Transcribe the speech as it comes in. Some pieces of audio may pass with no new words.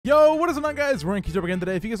Yo, what is going on, guys? We're in KeyDrop again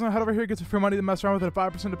today. If you guys want to head over here, get some free money to mess around with a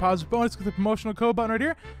 5% deposit bonus, click the promotional code button right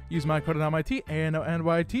here. Use my code ANONYT,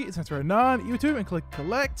 ANONYT. It stands for ANON, YouTube, and click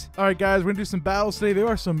collect. All right, guys, we're going to do some battles today. There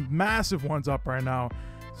are some massive ones up right now.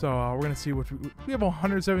 So we're going to see which we have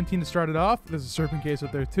 117 to start it off. There's a serpent case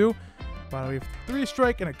up there too. But we have 3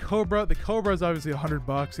 strike and a cobra. The cobra is obviously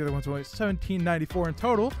 $100. The other one's only $17.94 in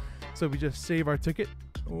total. So if we just save our ticket,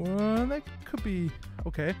 well, that could be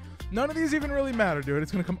okay. None of these even really matter, dude.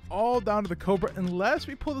 It's going to come all down to the cobra unless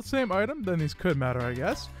we pull the same item. Then these could matter, I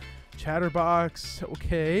guess. Chatterbox,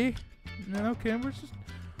 okay. Okay, we're just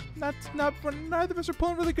neither of us are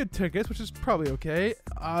pulling really good tickets, which is probably okay.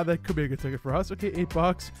 That could be a good ticket for us. Okay,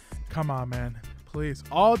 $8. Come on, man. Please.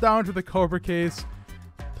 All down to the cobra case.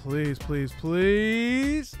 Please, please,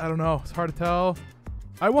 please. I don't know. It's hard to tell.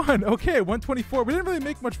 I won. Okay, 124. We didn't really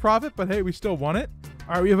make much profit, but hey, we still won it.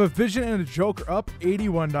 All right, we have a Vision and a Joker up,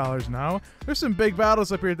 $81 now. There's some big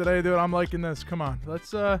battles up here today, dude. I'm liking this. Come on.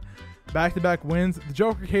 Let's back-to-back wins. The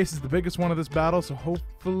Joker case is the biggest one of this battle, so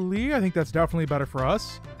hopefully, I think that's definitely better for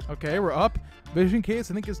us. Okay, we're up. Vision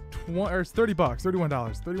case, I think, is $30, $31,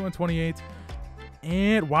 $31.28.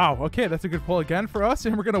 And wow, okay, that's a good pull again for us,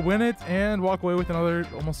 and we're gonna win it and walk away with another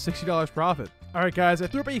almost $60 profit. All right, guys, I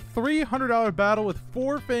threw up a $300 battle with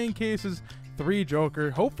 4 Fang cases, 3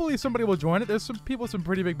 Joker. Hopefully somebody will join it. There's some people with some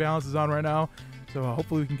pretty big balances on right now, so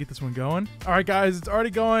hopefully we can get this one going. All right, guys, it's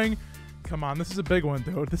already going. Come on, this is a big one,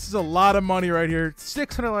 dude. This is a lot of money right here.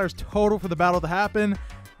 $600 total for the battle to happen.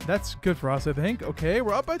 That's good for us, I think. Okay,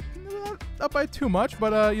 we're up by too much,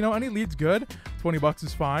 but you know, any lead's good. $20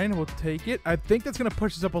 is fine. We'll take it. I think that's gonna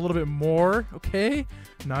push us up a little bit more. Okay,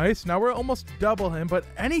 nice. Now we're almost double him, but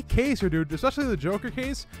any case here, dude, especially the Joker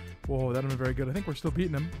case. Whoa, that'd been very good. I think we're still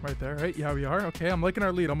beating him right there, right? Yeah, we are. Okay, I'm liking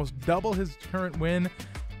our lead. Almost double his current win.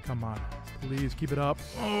 Come on, please keep it up.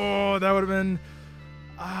 Oh, that would have been.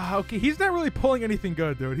 Okay, he's not really pulling anything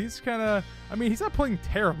good, dude. He's kind of. I mean, he's not pulling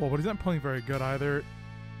terrible, but he's not pulling very good either.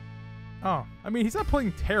 Oh, I mean, he's not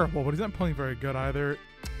pulling terrible, but he's not pulling very good either.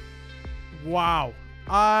 Wow.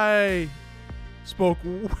 I spoke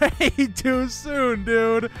way too soon,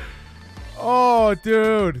 dude. Oh,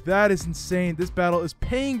 dude. That is insane. This battle is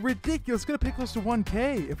paying ridiculous. It's going to pay close to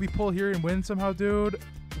 1K if we pull here and win somehow, dude.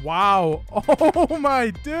 Wow. Oh,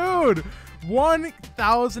 my dude.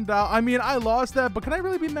 $1,000. I mean, I lost that, but can I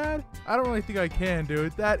really be mad? I don't really think I can,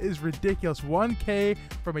 dude. That is ridiculous. 1K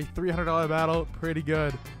from a $300 battle. Pretty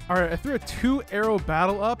good. All right, I threw a 2-arrow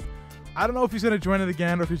battle up. I don't know if he's going to join it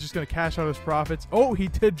again or if he's just going to cash out his profits. Oh, he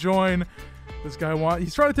did join. This guy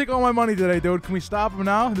he's trying to take all my money today, dude. Can we stop him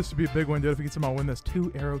now? This would be a big one, dude, if we can somehow win this.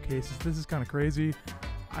 2-arrow cases. This is kind of crazy.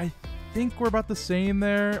 I think we're about the same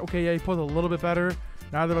there. Okay, yeah, he pulled a little bit better.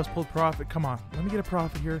 Neither of us pulled profit. Come on. Let me get a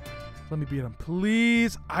profit here. Let me beat him,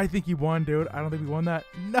 please. I think he won, dude. I don't think we won that.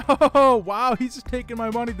 No! Wow, he's just taking my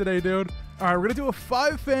money today, dude. All right, we're going to do a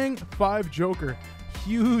 5 Fang, 5 Joker.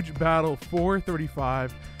 Huge battle,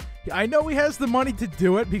 435. I know he has the money to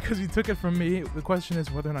do it because he took it from me. The question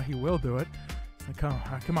is whether or not he will do it.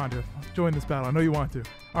 Come on, dude. Let's join this battle. I know you want to.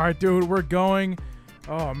 All right, dude, we're going.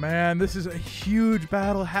 Oh, man, this is a huge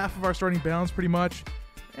battle. Half of our starting balance, pretty much.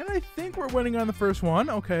 And I think we're winning on the first one.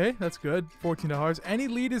 Okay, that's good. $14. Any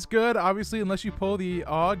lead is good, obviously, unless you pull the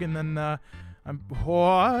AUG, and then that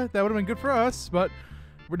would have been good for us. But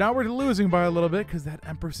now we're losing by a little bit because that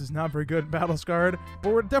Empress is not very good battle scarred.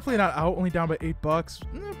 But we're definitely not out. Only down by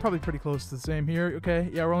 $8. Probably pretty close to the same here. Okay,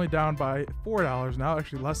 yeah, we're only down by $4 now.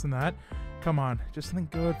 Actually, less than that. Come on, just something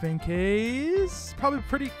good. Fang case, probably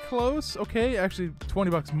pretty close. Okay, actually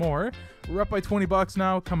 $20 more. We're up by $20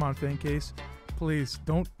 now. Come on, Fang case. Please,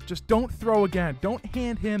 don't throw again. Don't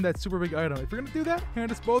hand him that super big item. If you're gonna do that,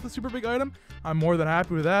 hand us both a super big item. I'm more than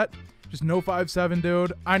happy with that. Just no 5-7,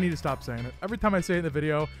 dude. I need to stop saying it. Every time I say it in the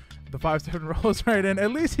video, the 5-7 rolls right in.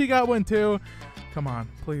 At least he got one too. Come on,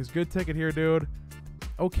 please. Good ticket here, dude.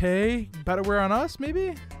 Okay, better wear on us,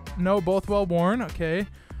 maybe? No, both well worn. Okay,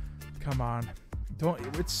 come on.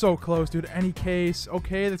 It's so close, dude. Any case.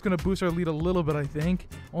 Okay, that's going to boost our lead a little bit, I think.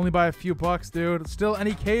 Only by a few bucks, dude. Still,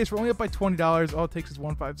 any case. We're only up by $20. All it takes is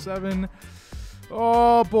 157.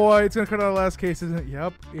 Oh, boy. It's going to cut out our last case, isn't it?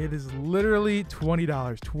 Yep. It is literally $20.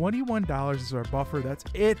 $21 is our buffer. That's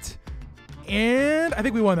it. And I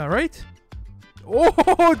think we won that, right?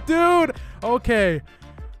 Oh, dude. Okay.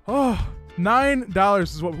 Oh, $9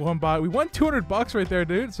 is what we won by. We won $200 right there,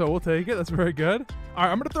 dude. So we'll take it. That's very good. All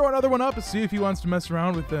right, I'm gonna throw another one up and see if he wants to mess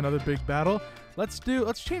around with another big battle. Let's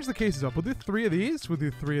change the cases up. We'll do 3 of these. We'll do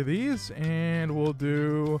 3 of these, and we'll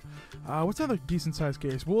do what's another decent sized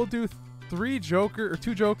case? We'll do 2 jokers,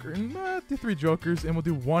 and we'll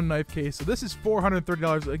do 1 knife case. So this is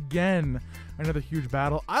 $430 again. Another huge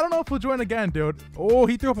battle. I don't know if we'll join again, dude. Oh,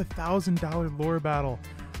 he threw up $1,000 lore battle.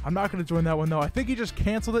 I'm not going to join that one, though. I think he just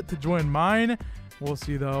canceled it to join mine. We'll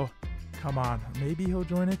see, though. Come on. Maybe he'll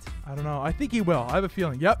join it. I don't know. I think he will. I have a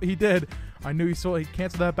feeling. Yep, he did. I knew he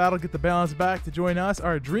canceled that battle, get the balance back to join us.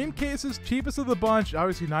 Our dream cases, cheapest of the bunch.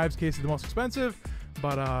 Obviously, knives case is the most expensive.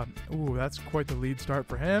 But, ooh, that's quite the lead start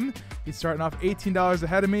for him. He's starting off $18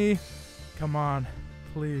 ahead of me. Come on.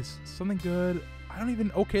 Please. Something good. I don't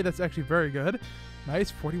even... Okay, that's actually very good.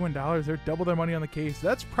 Nice. $41. They're double their money on the case.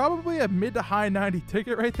 That's probably a mid to high 90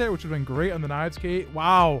 ticket right there, which would have been great on the knives case.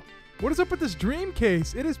 Wow. What is up with this dream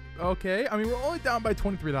case? It is... Okay. I mean, we're only down by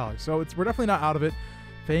 $23. So we're definitely not out of it.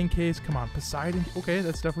 Fang case. Come on. Poseidon. Okay,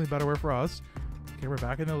 that's definitely a better way for us. Okay, we're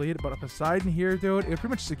back in the lead, but a Poseidon here, dude, it would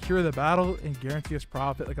pretty much secure the battle and guarantee us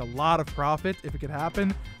profit, like a lot of profit if it could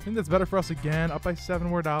happen. I think that's better for us again, up by $7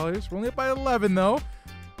 more. We're only up by 11, though.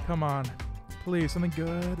 Come on. Please, something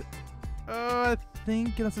good. I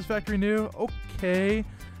think Genesis Factory New. Okay.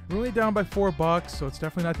 We're only down by $4, so it's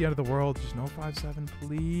definitely not the end of the world. Just no 5-7,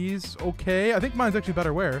 please. Okay, I think mine's actually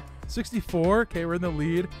better where? 64. Okay, we're in the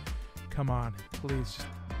lead. Come on, please. Just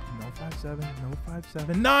no 5-7, no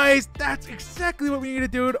 5-7. Nice! That's exactly what we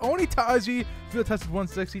needed, dude. Onitaji, field tested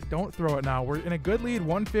 160. Don't throw it now. We're in a good lead,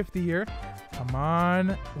 150 here. Come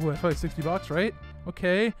on. Ooh, that's probably $60, right?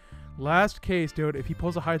 Okay. Last case, dude. If he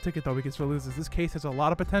pulls a high ticket, though, we can still lose this. This case has a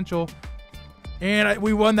lot of potential. And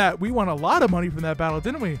we won that. We won a lot of money from that battle,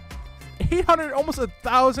 didn't we? $800, almost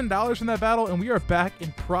 $1,000 from that battle, and we are back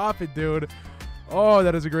in profit, dude. Oh,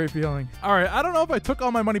 that is a great feeling. All right, I don't know if I took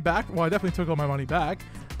all my money back. Well, I definitely took all my money back,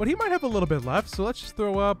 but he might have a little bit left. So let's just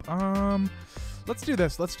throw up. Let's do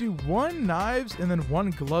this. Let's do 1 knives and then 1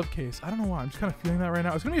 glove case. I don't know why. I'm just kind of feeling that right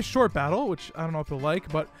now. It's gonna be a short battle, which I don't know if he'll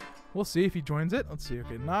like, but we'll see if he joins it. Let's see.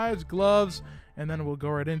 Okay, knives, gloves, and then we'll go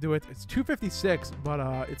right into it. It's 256, but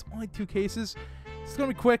it's only 2 cases. It's gonna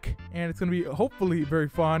be quick, and it's gonna be hopefully very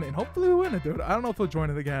fun, and hopefully we win it, dude. I don't know if he'll join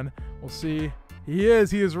it again. We'll see. He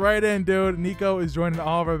is right in, dude. Nico is joining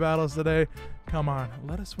all of our battles today. Come on,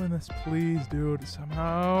 let us win this, please, dude.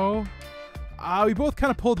 Somehow. We both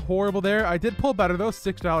kind of pulled horrible there. I did pull better, though.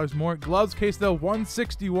 $6 more. Gloves case, though,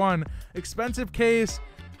 161. Expensive case.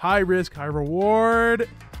 High risk, high reward.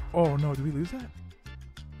 Oh, no. Did we lose that?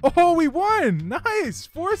 Oh, we won. Nice.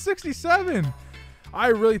 467. I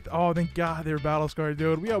really... Oh, thank God they were battle scarred,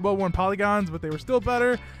 dude. We had well-worn polygons, but they were still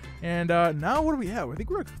better. And now what do we have? I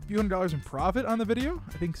think we're a few $100s in profit on the video.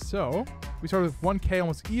 I think so. We started with 1K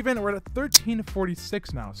almost even. We're at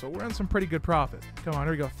 $13.46 now, so we're in some pretty good profit. Come on,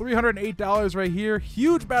 here we go. $308 right here.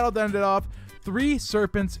 Huge battle to end it off. 3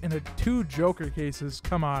 serpents and 2 joker cases.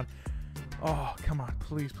 Come on. Oh, come on.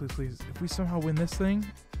 Please, please, please. If we somehow win this thing,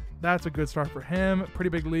 that's a good start for him. Pretty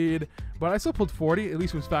big lead. But I still pulled 40. At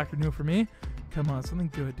least it was factor new for me. Come on,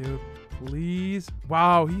 something good, dude. Please.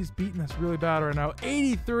 Wow, he's beating us really bad right now.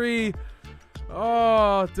 83.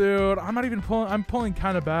 Oh, dude. I'm not even pulling. I'm pulling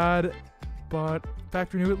kind of bad, but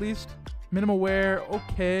factory new at least. Minimal wear.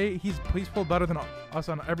 Okay. He's pulled better than us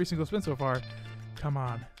on every single spin so far. Come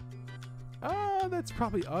on. That's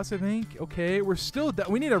probably us, I think. Okay. We're still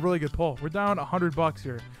we need a really good pull. We're down $100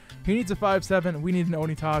 here. He needs a 5-7. We need an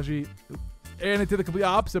Onitaji. And it did the complete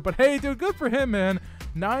opposite. But hey, dude, good for him, man.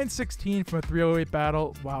 916 from a 308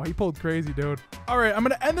 battle. Wow, he pulled crazy, dude. All right, I'm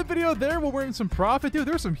going to end the video there. We're in some profit, dude.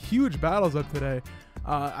 There were some huge battles up today.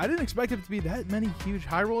 I didn't expect it to be that many huge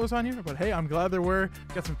high rollers on here, but hey, I'm glad there were.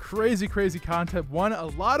 Got some crazy, crazy content. Won a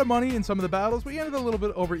lot of money in some of the battles. We ended a little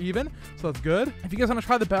bit over even, so that's good. If you guys want to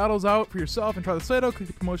try the battles out for yourself and try the site out, click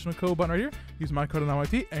the promotional code button right here. Use my code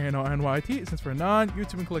ANONYT, ANONYT. Since for ANON,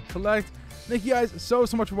 YouTube, and collect. Thank you guys so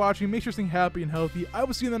much for watching. Make sure you're staying happy and healthy. I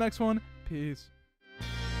will see you in the next one. Peace.